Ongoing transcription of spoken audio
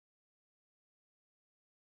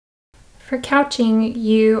For couching,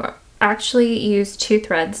 you actually use 2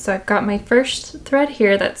 threads. So I've got my first thread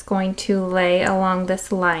here that's going to lay along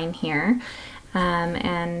this line here.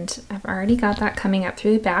 And I've already got that coming up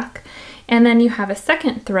through the back. And then you have a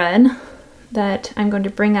second thread that I'm going to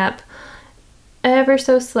bring up ever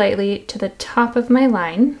so slightly to the top of my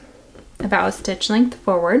line, about a stitch length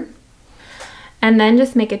forward. And then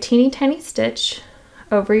just make a teeny tiny stitch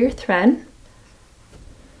over your thread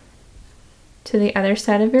to the other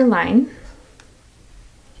side of your line.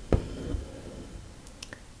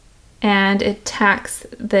 And it tacks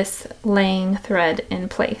this laying thread in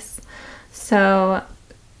place. So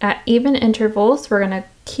at even intervals, we're going to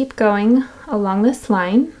keep going along this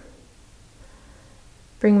line.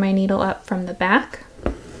 Bring my needle up from the back.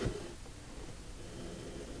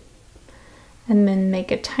 And then make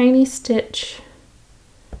a tiny stitch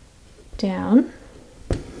down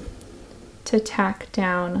to tack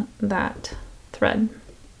down that thread.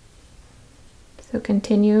 So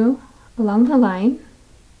continue along the line,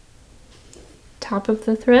 top of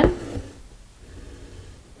the thread,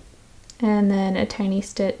 and then a tiny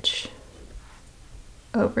stitch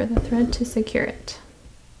over the thread to secure it.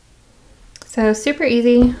 So super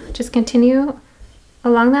easy, just continue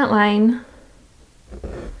along that line,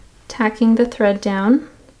 tacking the thread down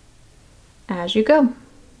as you go.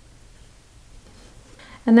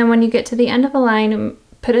 And then when you get to the end of the line,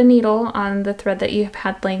 put a needle on the thread that you have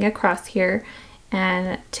had laying across here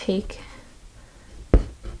and take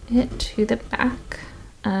it to the back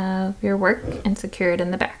of your work and secure it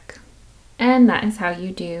in the back. And that is how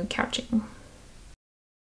you do couching.